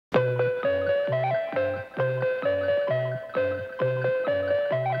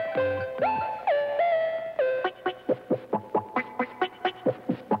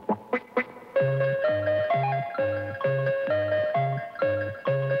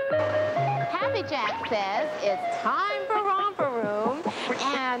Sally Jack says it's time for Romper Room.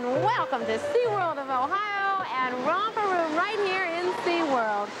 And welcome to SeaWorld of Ohio and Romper Room right here in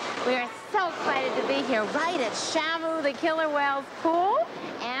SeaWorld. We are so excited to be here right at Shamu, the killer whale's pool.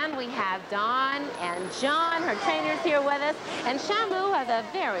 And we have Dawn and John, her trainers, here with us. And Shamu has a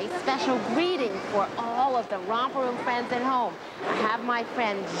very special greeting for all of the Romper Room friends at home. I have my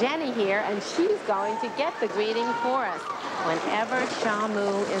friend Jenny here, and she's going to get the greeting for us whenever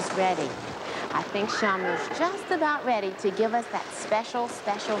Shamu is ready. I think Shamu's just about ready to give us that special,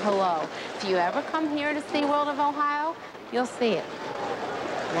 special hello. If you ever come here to SeaWorld of Ohio, you'll see it.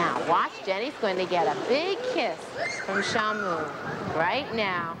 Now, watch, Jenny's going to get a big kiss from Shamu right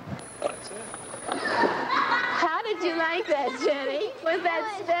now. How did you like that, Jenny? Was that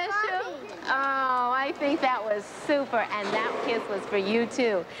special? Oh, I think that was super, and that kiss was for you,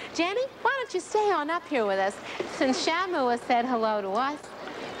 too. Jenny, why don't you stay on up here with us? Since Shamu has said hello to us,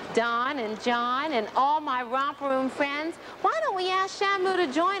 Dawn and John and all my Romper Room friends, why don't we ask Shamu to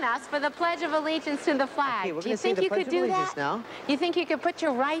join us for the Pledge of Allegiance to the flag? Okay, we're Do you going to say think the you Pledge could of do Allegiance that? now. You think you could put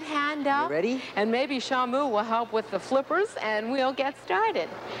your right hand up? You ready? And maybe Shamu will help with the flippers, and we'll get started.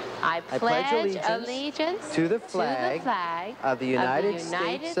 I pledge allegiance to the flag of the United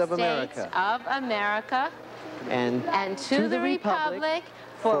States of America and to the republic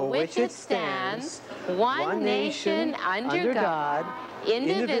for which it stands, one nation under God,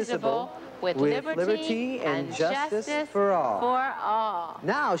 indivisible, with liberty and justice for all.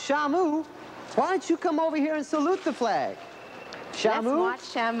 Now, Shamu, why don't you come over here and salute the flag? Shamu?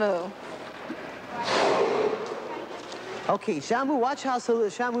 Let's watch Shamu. Okay, Shamu, watch how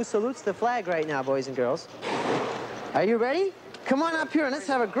Shamu salutes the flag right now, boys and girls. Are you ready? Come on up here and let's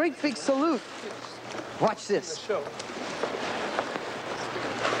have a great big salute. Watch this.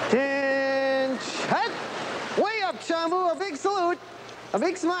 And shut. Way up, Shamu, a big salute. A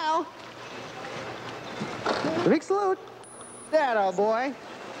big smile. A big salute. That old boy.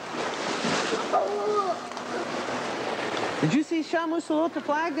 Did you see Shamu salute the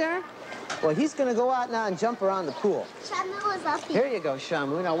flag there? Well, he's going to go out now and jump around the pool. Shamu is up here. Here you go,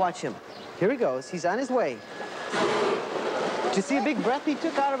 Shamu. Now watch him. Here he goes. He's on his way. Did you see a big breath he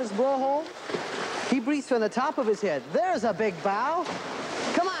took out of his blowhole? He breathes from the top of his head. There's a big bow.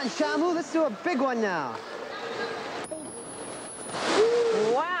 Come on, Shamu. Let's do a big one now.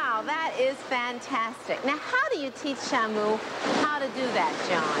 Wow, that is fantastic. Now, how do you teach Shamu how to do that,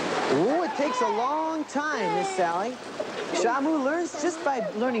 John? Ooh, it takes a long time, Miss Sally. Shamu learns just by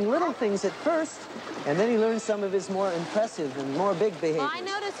learning little things at first, and then he learns some of his more impressive and more big behaviors. Well, I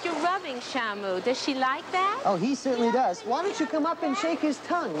noticed you're rubbing Shamu. Does she like that? Oh, he certainly does. Why don't you come up and shake his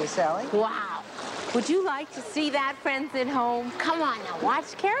tongue, Miss Sally? Wow. Would you like to see that, friends at home? Come on now,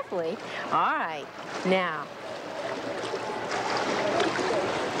 watch carefully. All right, now.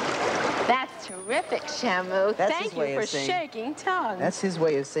 That's terrific, Shamu. Thank you for shaking tongue. That's his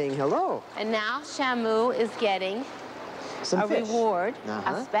way of saying hello. And now Shamu is getting a reward,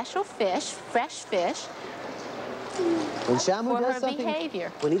 a special fish, fresh fish, when Shamu for does her something,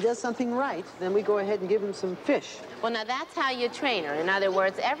 behavior. When he does something right, then we go ahead and give him some fish. Well, now that's how you train her. In other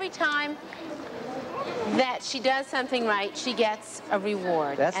words, every time that she does something right, she gets a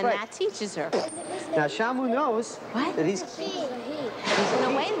reward. That's right. And that teaches her. Now, Shamu knows that he's...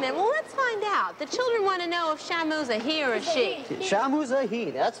 No, wait a minute. Well, let's find out. The children want to know if Shamu's a he or a she. Shamu's a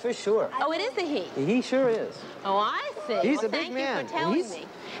he, that's for sure. Oh, it is a he? He sure is. Oh, I see. He's a big man. Thank you for telling me.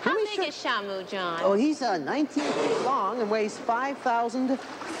 How big is Shamu, John? Oh, he's 19 feet long and weighs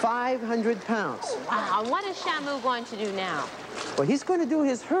 5,500 pounds. Wow, and what is Shamu going to do now? Well, he's going to do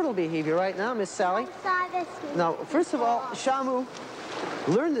his hurdle behavior right now, Miss Sally. Now, first of all, Shamu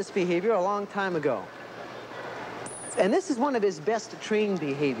learned this behavior a long time ago. And this is one of his best trained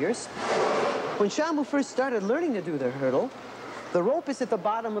behaviors. When Shamu first started learning to do the hurdle, the rope is at the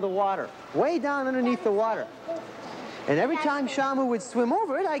bottom of the water, way down underneath the water. And every time Shamu would swim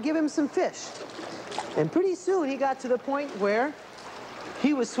over it, I give him some fish. And pretty soon he got to the point where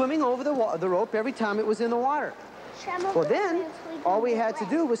he was swimming over the rope every time it was in the water. Well, then all we had to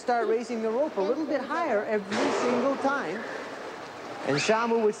do was start raising the rope a little bit higher every single time. And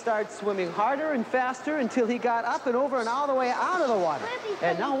Shamu would start swimming harder and faster until he got up and over and all the way out of the water.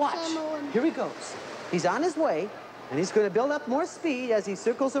 And now watch. Here he goes. He's on his way, and he's going to build up more speed as he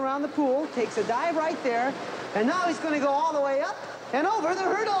circles around the pool, takes a dive right there, and now he's going to go all the way up and over the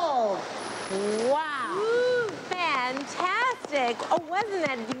hurdle. Wow. Woo. Fantastic. Oh, wasn't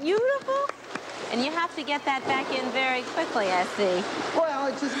that beautiful? And you have to get that back in very quickly, I see. Well,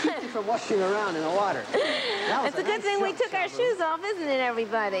 it just keeps you from washing around in the water. It's a good thing we took our shoes off, isn't it,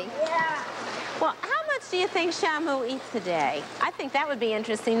 everybody? Yeah. Well, how much much do you think Shamu eats a day? I think that would be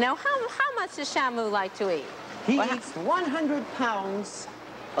interesting. Now, how much does Shamu like to eat? He eats 100 pounds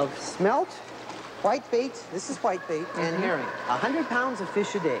of smelt, whitebait, this is whitebait, and herring. 100 pounds of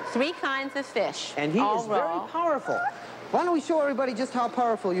fish a day. 3 kinds of fish. And he is very powerful. Why don't we show everybody just how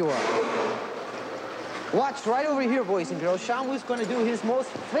powerful you are? Watch right over here, boys and girls. Shamu's going to do his most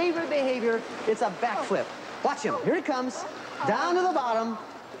favorite behavior. It's a backflip. Watch him. Here he comes. Down to the bottom.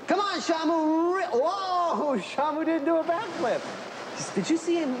 Come on, Shamu. Whoa! Shamu didn't do a backflip. Did you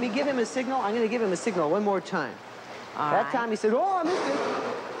see me give him a signal? I'm going to give him a signal one more time. That time he said, oh, I missed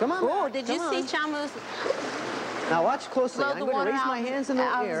it. Come on, oh, did you see Shamu's... Now watch closely. I'm going to raise my hands in the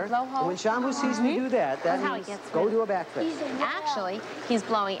air. And when Shamu sees me do that, that means go do a backflip. Actually, he's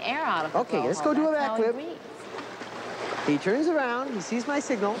blowing air out of the Okay, let's go do a backflip. He turns around, he sees my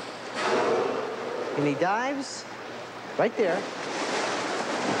signal, and he dives right there.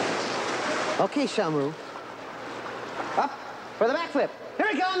 Okay, Shamu. Up for the backflip.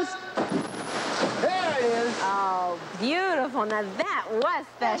 Here he comes. There it is. Oh, beautiful. Now that was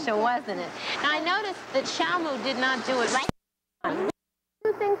special, wasn't it? Now I noticed that Shamu did not do it right.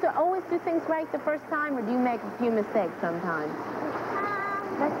 Do things to always do things right the first time, or do you make a few mistakes sometimes?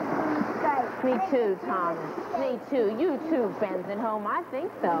 Me too, Thomas. Me too. You too, friends at home. I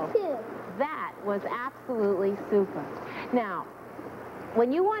think so. Me too. That was absolutely super. Now,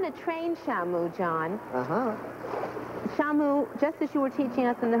 when you want to train Shamu, John, Shamu, just as you were teaching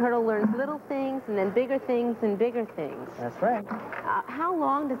us in the hurdle, learns little things and then bigger things and bigger things. That's right. How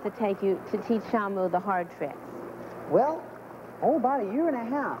long does it take you to teach Shamu the hard tricks? Well, about 1.5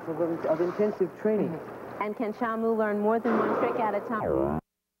 years of intensive training. And can Shamu learn more than one trick at a time?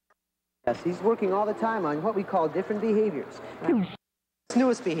 Yes, he's working all the time on what we call different behaviors. Right. His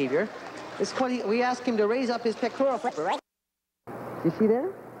newest behavior is we ask him to raise up his pectoral flipper. You see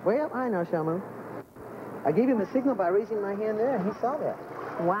there? Way up high now, Shamu. I gave him a signal by raising my hand there, and he saw that.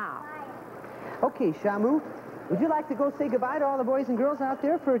 Wow. Okay, Shamu, would you like to go say goodbye to all the boys and girls out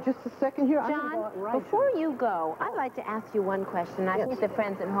there for just a second here? John, before you go, I'd like to ask you one question. I think the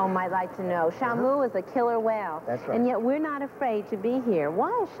friends at home might like to know. Shamu is a killer whale. That's right. And yet we're not afraid to be here. Why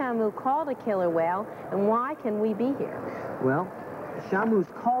is Shamu called a killer whale, and why can we be here? Well, Shamu's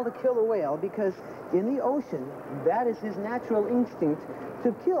called a killer whale because in the ocean, that is his natural instinct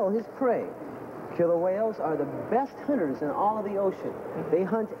to kill his prey. Killer whales are the best hunters in all of the ocean. They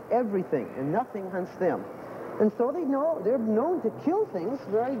hunt everything, and nothing hunts them. And so they're known to kill things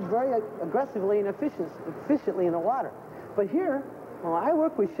very, very aggressively and efficiently in the water. But here, while I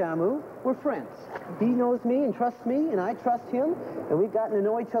work with Shamu, we're friends. He knows me and trusts me, and I trust him, and we've gotten to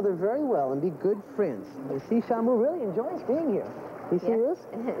know each other very well and be good friends. You see, Shamu really enjoys being here. You see this?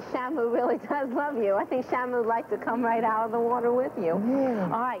 Shamu really does love you. I think Shamu would like to come right out of the water with you.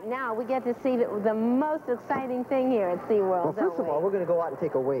 Yeah. All right, now we get to see the most exciting thing here at SeaWorld. Well, first of all, we're going to go out and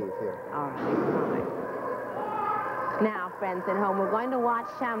take a wave here. All right. Now, friends at home, we're going to watch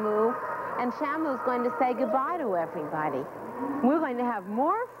Shamu, and Shamu's going to say goodbye to everybody. We're going to have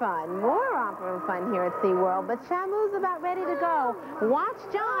more fun, more romper and fun here at SeaWorld, but Shamu's about ready to go. Watch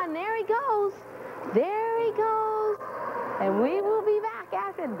John. There he goes. There he goes. And we will be back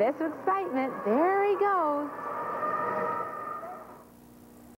after this excitement. There he goes.